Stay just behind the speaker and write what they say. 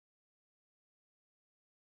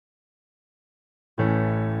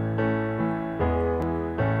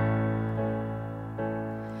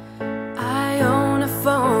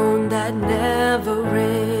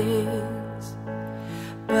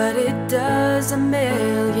does a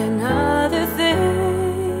million other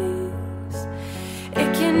things. It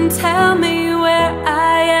can tell me where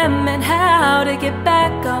I am and how to get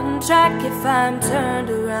back on track if I'm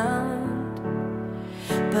turned around,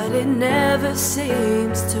 but it never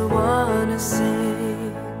seems to wanna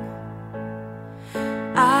sing.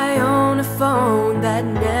 I own a phone that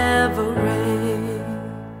never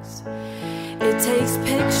rings. It takes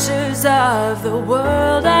pictures of the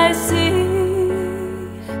world I see.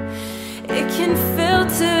 It can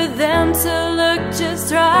filter them to look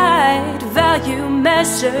just right, value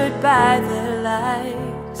measured by their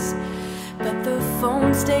likes. But the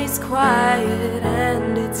phone stays quiet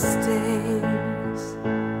and it stings.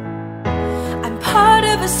 I'm part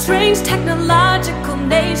of a strange technological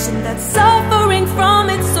nation that's suffering from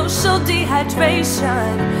its social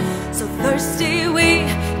dehydration. So thirsty we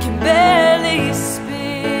can barely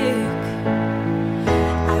speak.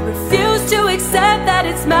 I refuse to accept that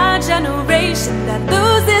it's my generation that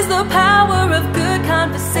loses the power of good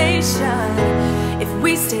conversation. If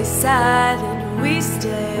we stay silent, we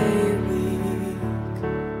stay weak.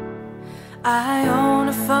 I own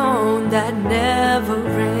a phone that never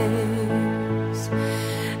rings,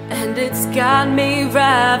 and it's got me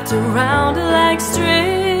wrapped around like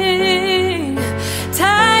string,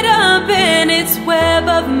 tied up in its web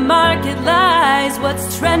of market lies. What's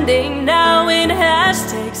trending now in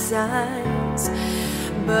hashtag signs,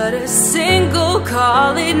 but a single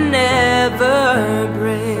call it never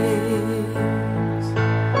brings.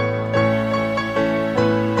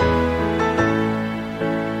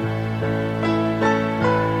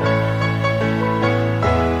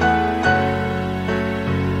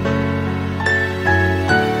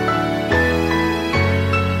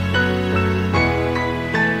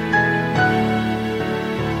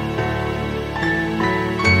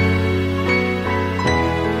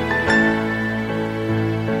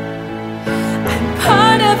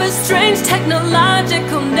 Strange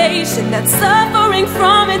technological nation that's suffering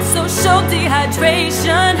from its social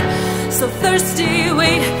dehydration. So thirsty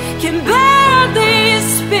we can barely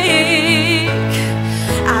speak.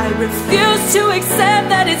 I refuse to accept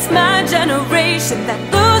that it's my generation that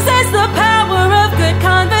loses the power of good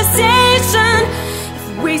conversation. If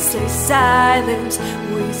we stay silent,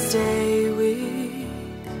 we stay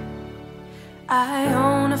weak. I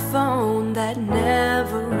own a phone that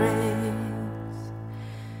never rings,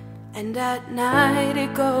 and at night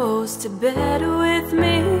it goes to bed with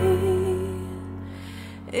me,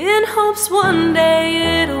 in hopes one day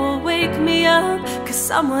it'll wake me up, 'cause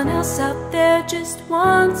someone else out there just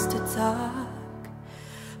wants to talk.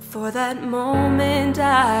 For that moment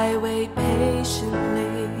I wait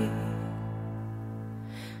patiently.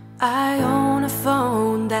 I own a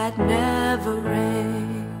phone that never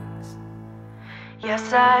rings. Yes,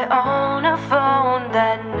 I own a phone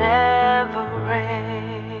that never